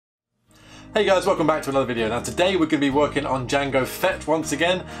Hey guys, welcome back to another video. Now today we're going to be working on Jango Fett once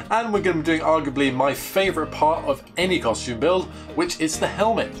again, and we're going to be doing arguably my favourite part of any costume build, which is the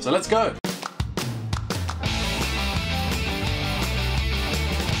helmet. So let's go!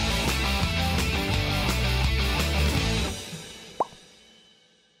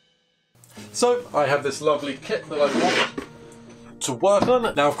 So I have this lovely kit that I want to work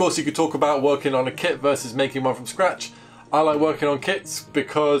on. Now of course you could talk about working on a kit versus making one from scratch. I like working on kits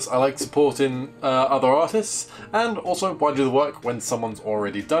because I like supporting other artists, and also why do the work when someone's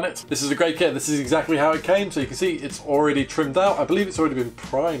already done it. This is a great kit. This is exactly how it came, so you can see it's already trimmed out. I believe it's already been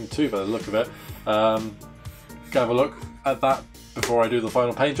primed too by the look of it. Have a look at that before I do the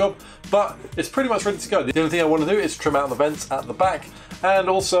final paint job, but it's pretty much ready to go. The only thing I want to do is trim out the vents at the back, and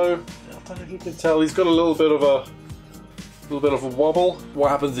also, I don't know if you can tell, he's got a little bit of a wobble. What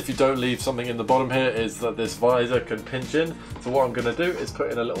happens if you don't leave something in the bottom here is that this visor can pinch in. So what I'm going to do is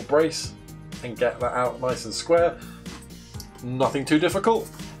put in a little brace and get that out nice and square. Nothing too difficult.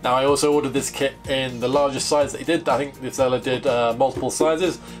 Now I also ordered this kit in the largest size that he did. I think the seller did multiple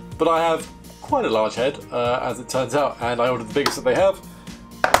sizes, but I have quite a large head as it turns out, and I ordered the biggest that they have.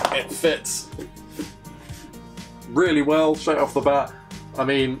 It fits really well straight off the bat. I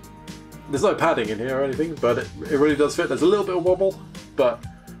mean, there's no padding in here or anything, but it really does fit. There's a little bit of wobble, but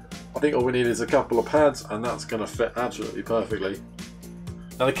I think all we need is a couple of pads and that's going to fit absolutely perfectly.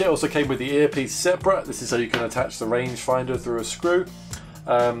 Now the kit also came with the earpiece separate. This is so you can attach the rangefinder through a screw.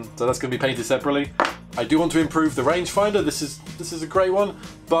 So that's going to be painted separately. I do want to improve the rangefinder. This is a great one,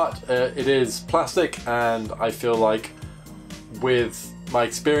 but it is plastic, and I feel like with my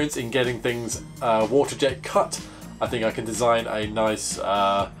experience in getting things water jet cut, I think I can design a nice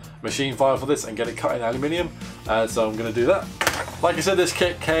machine file for this and get it cut in aluminium, so I'm going to do that. Like I said, this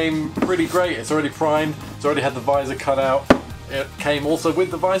kit came really great. It's already primed, it's already had the visor cut out. It came also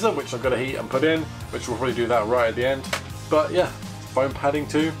with the visor, which I'm going to heat and put in, which we'll probably do that right at the end. But yeah, foam padding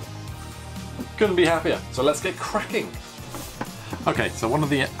too. Couldn't be happier, so let's get cracking. Okay, so one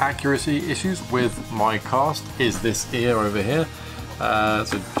of the accuracy issues with my cast is this ear over here.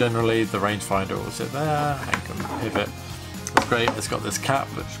 So generally the rangefinder will sit there and can pivot. It's great, it's got this cap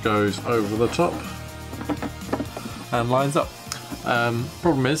which goes over the top and lines up.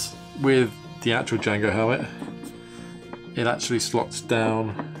 Problem is, with the actual Jango helmet, it actually slots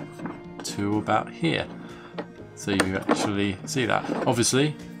down to about here. So you actually see that.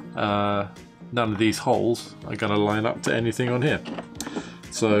 Obviously, none of these holes are going to line up to anything on here.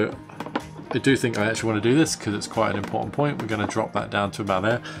 So I do think I actually want to do this because it's quite an important point. We're going to drop that down to about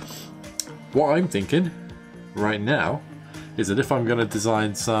there. What I'm thinking right now is that if I'm going to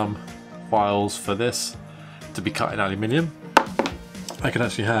design some files for this to be cut in aluminium, I can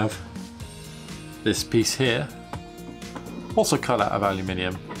actually have this piece here also cut out of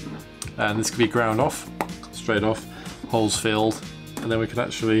aluminium, and this could be ground off, straight off, holes filled, and then we can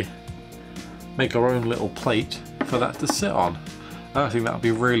actually make our own little plate for that to sit on. And I think that would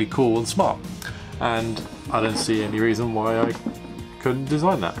be really cool and smart, and I don't see any reason why I couldn't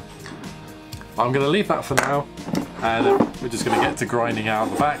design that. I'm going to leave that for now, and we're just going to get to grinding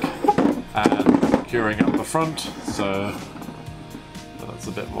out the back and curing up the front. So that's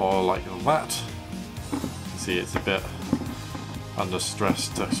a bit more like that. You can see it's a bit under stress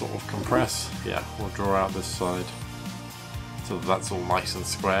to sort of compress. Yeah, we'll draw out this side so that's all nice and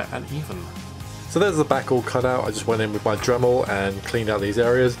square and even. So there's the back all cut out. I just went in with my Dremel and cleaned out these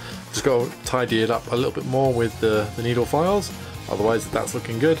areas. Just got to tidy it up a little bit more with the needle files. Otherwise that's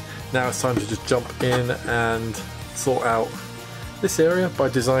looking good. Now it's time to just jump in and sort out this area by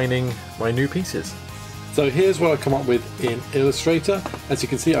designing my new pieces. So here's what I've come up with in Illustrator. As you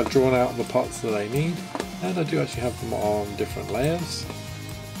can see, I've drawn out the parts that I need, and I do actually have them on different layers.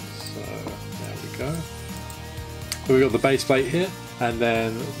 So there we go. So we've got the base plate here, and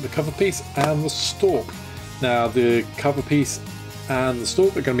then the cover piece and the stalk. Now the cover piece and the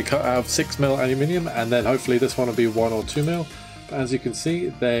stalk are going to be cut out of 6mm aluminium, and then hopefully this one will be 1 or 2mm. But as you can see,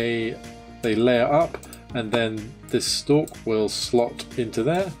 they layer up, and then this stalk will slot into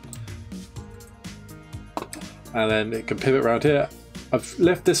there, and then it can pivot around here. I've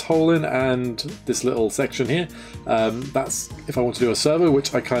left this hole in and this little section here. That's if I want to do a servo,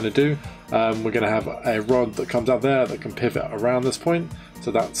 which I kind of do. We're going to have a rod that comes out there that can pivot around this point,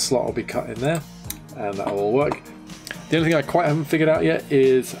 so that slot will be cut in there, and that will all work. The only thing I quite haven't figured out yet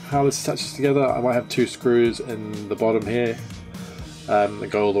is how this attaches together. I might have 2 screws in the bottom here that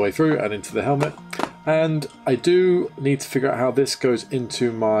go all the way through and into the helmet. And I do need to figure out how this goes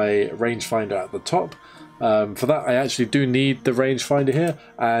into my rangefinder at the top. For that I actually do need the rangefinder here,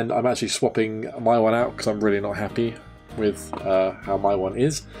 and I'm actually swapping my one out because I'm really not happy with how my one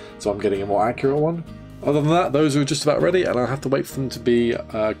is, so I'm getting a more accurate one. Other than that, those are just about ready, and I'll have to wait for them to be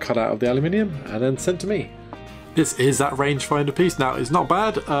cut out of the aluminium and then sent to me. This is that rangefinder piece. Now, it's not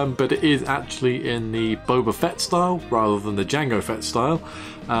bad, but it is actually in the Boba Fett style rather than the Jango Fett style.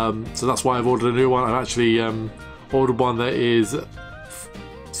 So that's why I've ordered a new one. I've actually ordered one that is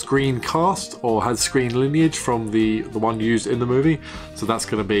screen cast or has screen lineage from the one used in the movie. So that's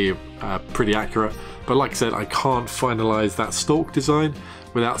going to be pretty accurate. But like I said, I can't finalize that stalk design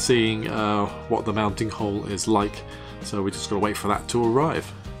without seeing what the mounting hole is like. So we're just going to wait for that to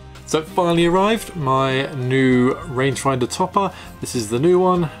arrive. So it finally arrived, my new rangefinder topper. This is the new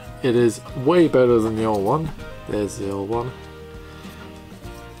one. It is way better than the old one. There's the old one.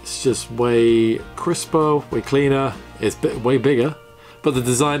 It's just way crisper, way cleaner. It's way bigger, but the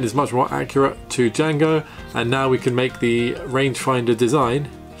design is much more accurate to Jango, and now we can make the rangefinder design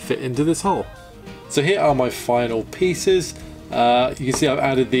fit into this hole. So here are my final pieces. You can see I've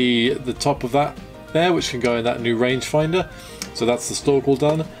added the top of that there, which can go in that new rangefinder. So that's the stalk all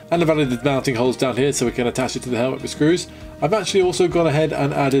done, and I've added the mounting holes down here so we can attach it to the helmet with screws. I've actually also gone ahead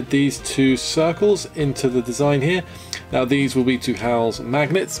and added these two circles into the design here. Now these will be to house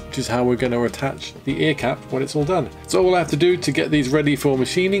magnets, which is how we're going to attach the ear cap when it's all done. So all I have to do to get these ready for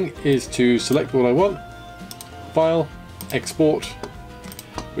machining is to select what I want, file, export.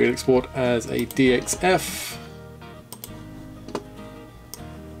 We'll export as a DXF.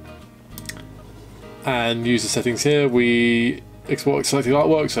 And use the settings here. We export selected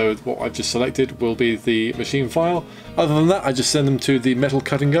artwork, so what I've just selected will be the machine file. Other than that, I just send them to the metal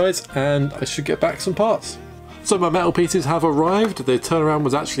cutting guys and I should get back some parts. So my metal pieces have arrived. The turnaround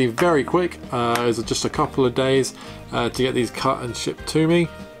was actually very quick. It was just a couple of days to get these cut and shipped to me.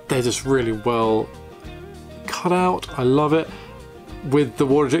 They're just really well cut out. I love it. With the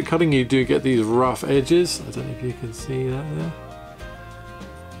water jet cutting, you do get these rough edges. I don't know if you can see that there.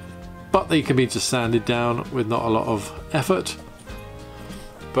 But they can be just sanded down with not a lot of effort.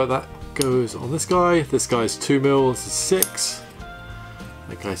 But that goes on this guy. This guy's 2mm, this is 6.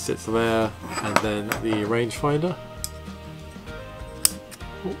 That guy sits there, and then the rangefinder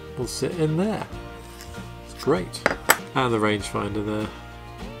will sit in there. It's great. And the rangefinder there.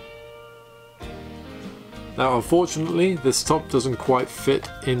 Now unfortunately this top doesn't quite fit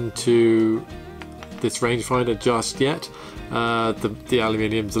into this rangefinder just yet. The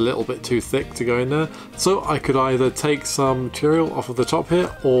aluminium's a little bit too thick to go in there, so I could either take some material off of the top here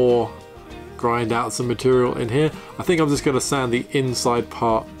or grind out some material in here. I think I'm just going to sand the inside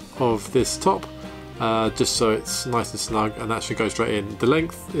part of this top just so it's nice and snug, and that should go straight in. The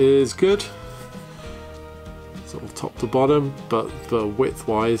length is good, sort of top to bottom, but width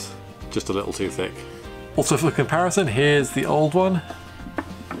wise just a little too thick. Also for comparison, here's the old one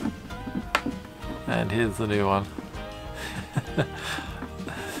and here's the new one.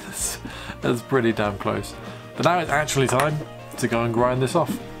 That's pretty damn close. But now it's actually time to go and grind this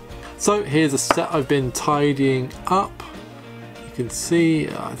off. So here's a set I've been tidying up. You can see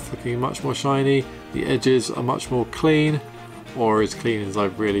it's looking much more shiny. The edges are much more clean, or as clean as I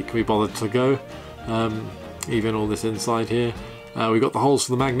really can be bothered to go. Even all this inside here. We've got the holes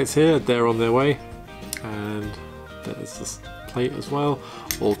for the magnets here, they're on their way. And there's this plate as well,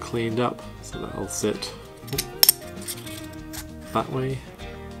 all cleaned up, so that'll sit that way.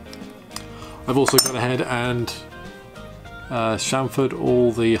 I've also gone ahead and chamfered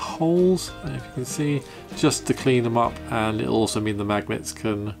all the holes, if you can see, just to clean them up, and it'll also mean the magnets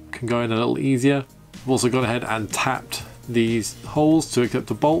can go in a little easier. I've also gone ahead and tapped these holes to accept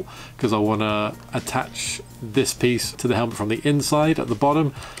a bolt because I want to attach this piece to the helmet from the inside at the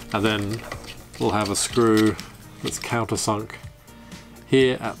bottom, and then we'll have a screw that's countersunk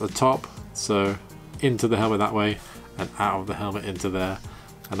here at the top, so into the helmet that way and out of the helmet into there,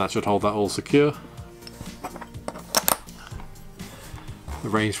 and that should hold that all secure. The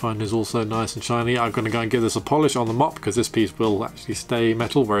rangefinder is also nice and shiny. I'm going to go and give this a polish on the mop because this piece will actually stay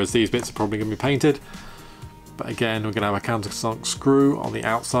metal, whereas these bits are probably going to be painted. But again, we're going to have a countersunk screw on the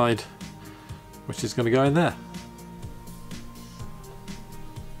outside, which is going to go in there.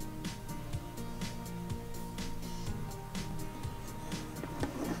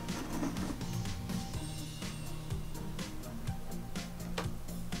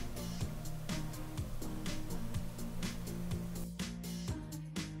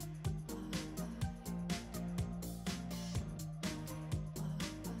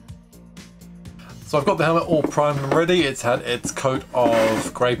 So I've got the helmet all primed and ready. It's had its coat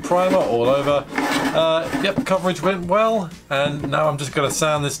of grey primer all over. Yep, coverage went well, and now I'm just going to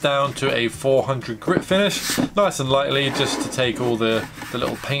sand this down to a 400 grit finish, nice and lightly, just to take all the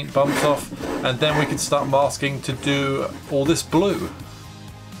little paint bumps off, and then we can start masking to do all this blue.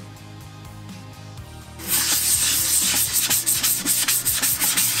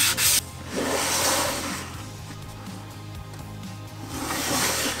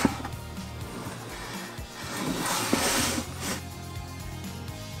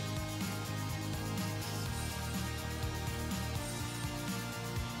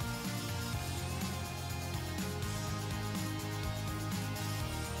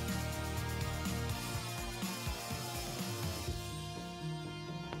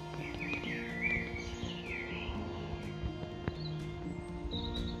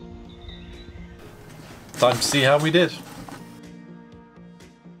 Time to see how we did.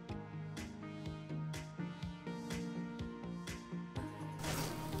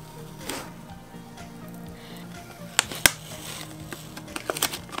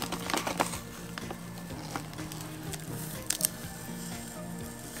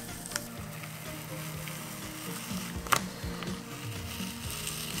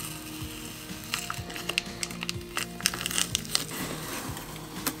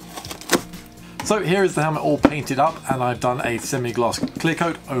 So here is the helmet all painted up, and I've done a semi-gloss clear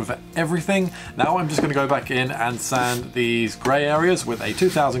coat over everything. Now I'm just going to go back in and sand these grey areas with a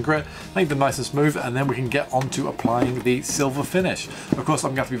 2000 grit, make them nice and smooth, and then we can get on to applying the silver finish. Of course,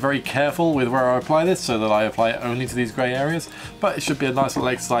 I'm going to have to be very careful with where I apply this so that I apply it only to these grey areas, but it should be a nice little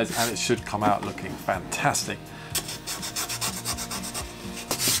exercise and it should come out looking fantastic.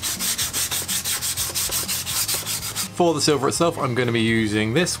 For the silver itself, I'm going to be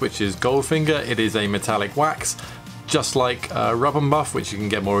using this, which is Goldfinger. It is a metallic wax, just like Rub and Buff, which you can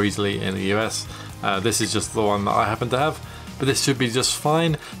get more easily in the US. This is just the one that I happen to have, but this should be just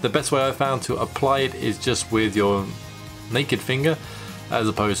fine. The best way I found to apply it is just with your naked finger, as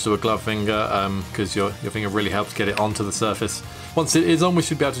opposed to a glove finger, because your finger really helps get it onto the surface. Once it is on, we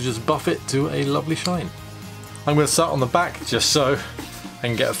should be able to just buff it to a lovely shine. I'm going to start on the back just so I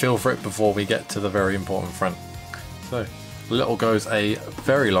can get a feel for it before we get to the very important front. So, a little goes a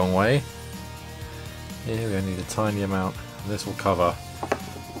very long way. Here we only need a tiny amount, and this will cover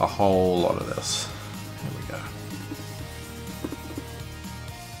a whole lot of this. Here we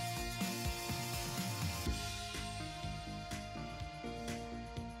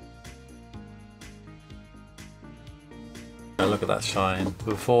go. Look at that shine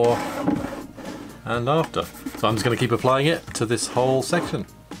before and after. So I'm just going to keep applying it to this whole section.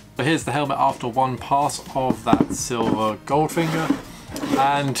 So here's the helmet after one pass of that silver Goldfinger,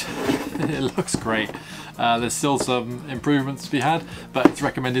 and it looks great. There's still some improvements to be had, but it's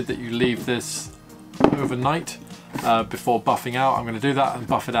recommended that you leave this overnight before buffing out. I'm going to do that and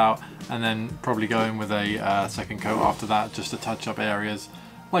buff it out, and then probably go in with a second coat after that, just to touch up areas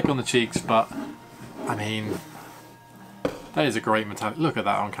like on the cheeks. But I mean, that is a great metallic. Look at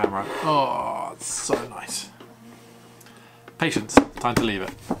that on camera. Oh, it's so nice. Patience, time to leave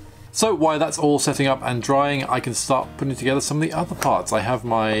it. So while that's all setting up and drying, I can start putting together some of the other parts. I have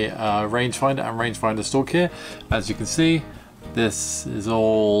my rangefinder and rangefinder stalk here. As you can see, this is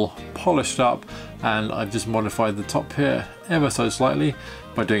all polished up, and I've just modified the top here ever so slightly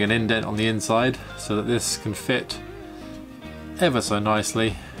by doing an indent on the inside so that this can fit ever so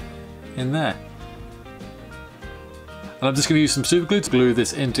nicely in there. And I'm just going to use some super glue to glue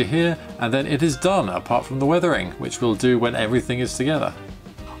this into here, and then it is done, apart from the weathering, which we'll do when everything is together.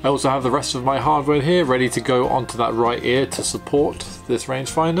 I also have the rest of my hardware here ready to go onto that right ear to support this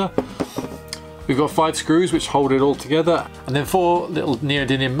rangefinder. We've got 5 screws which hold it all together, and then 4 little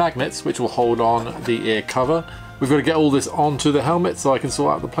neodymium magnets which will hold on the ear cover. We've got to get all this onto the helmet so I can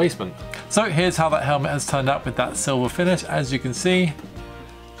sort out the placement. So here's how that helmet has turned out with that silver finish. As you can see,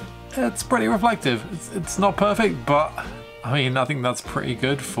 it's pretty reflective. It's not perfect, but I mean, I think that's pretty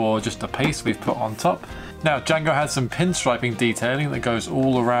good for just the paste we've put on top. Now, Jango has some pinstriping detailing that goes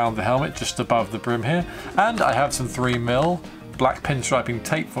all around the helmet just above the brim here, and I have some 3mm black pinstriping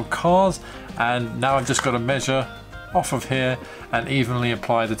tape for cars, and now I've just got to measure off of here and evenly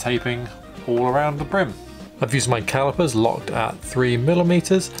apply the taping all around the brim. I've used my calipers locked at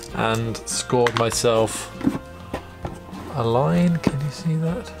 3mm and scored myself a line. Can you see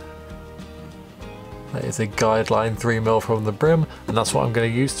that? That is a guideline 3mm from the brim, and that's what I'm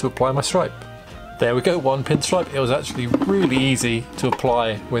going to use to apply my stripe. There we go, one pinstripe. It was actually really easy to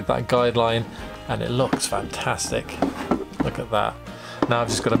apply with that guideline, and it looks fantastic. Look at that. Now I've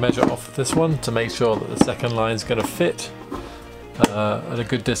just got to measure off this one to make sure that the second line is going to fit at a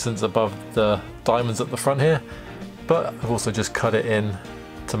good distance above the diamonds at the front here. But I've also just cut it in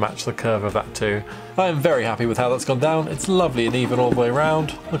to match the curve of that too. I am very happy with how that's gone down. It's lovely and even all the way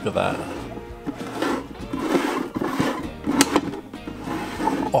around. Look at that.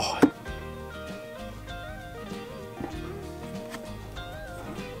 Oh.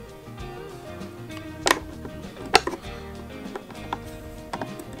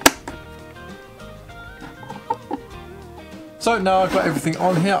 So now I've got everything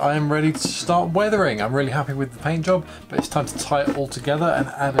on here, I am ready to start weathering. I'm really happy with the paint job, but it's time to tie it all together and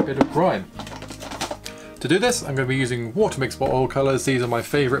add a bit of grime. To do this, I'm going to be using water mixed with oil colours. These are my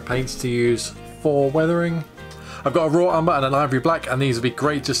favourite paints to use for weathering. I've got a raw umber and an ivory black, and these would be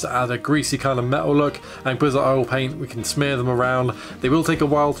great just to add a greasy kind of metal look. And because of oil paint, we can smear them around. They will take a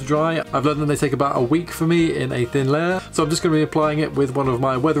while to dry. I've learned that they take about a week for me in a thin layer. So I'm just going to be applying it with one of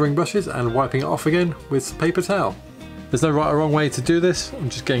my weathering brushes and wiping it off again with a paper towel. There's no right or wrong way to do this. I'm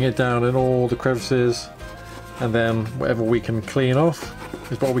just getting it down in all the crevices, and then whatever we can clean off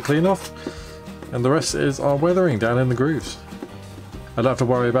is what we clean off, and the rest is our weathering down in the grooves. I don't have to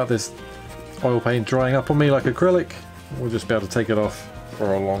worry about this oil paint drying up on me like acrylic. We'll just be able to take it off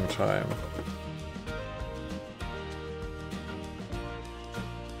for a long time.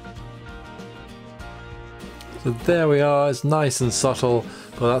 So there we are, it's nice and subtle,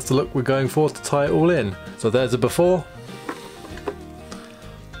 but that's the look we're going for to tie it all in. So there's the before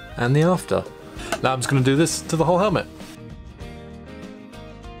and the after. Now I'm just going to do this to the whole helmet.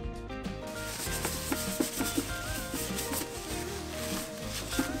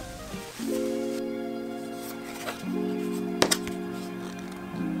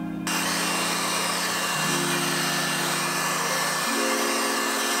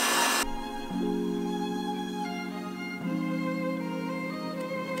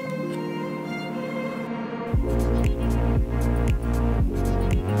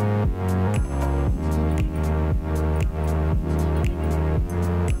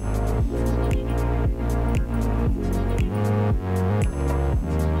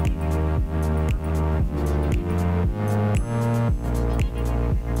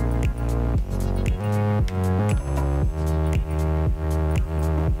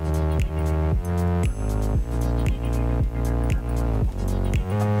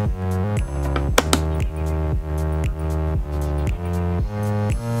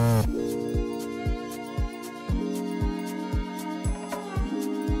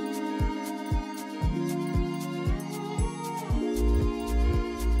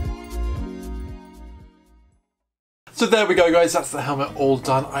 So there we go guys, that's the helmet all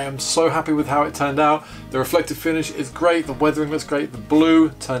done. I am so happy with how it turned out. The reflective finish is great, the weathering looks great, the blue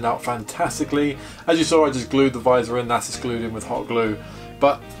turned out fantastically. As you saw, I just glued the visor in, that's just glued in with hot glue.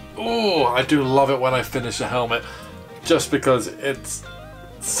 But oh, I do love it when I finish a helmet, just because it's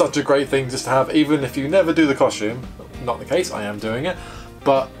such a great thing just to have, even if you never do the costume. Not the case, I am doing it,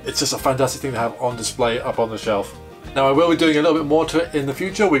 but it's just a fantastic thing to have on display up on the shelf. Now I will be doing a little bit more to it in the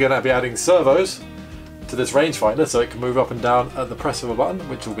future. We're going to be adding servos to this rangefinder so it can move up and down at the press of a button,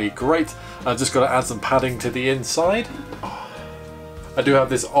 which will be great. I've just got to add some padding to the inside. I do have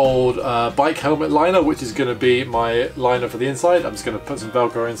this old bike helmet liner, which is going to be my liner for the inside. I'm just going to put some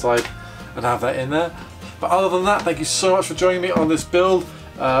Velcro inside and have that in there. But other than that, thank you so much for joining me on this build.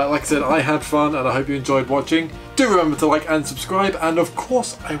 Like I said, I had fun and I hope you enjoyed watching. Do remember to like and subscribe, and of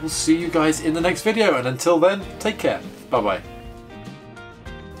course I will see you guys in the next video, and until then, take care. Bye bye.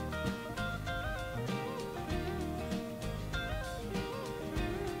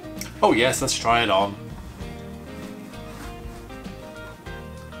 Oh yes, let's try it on.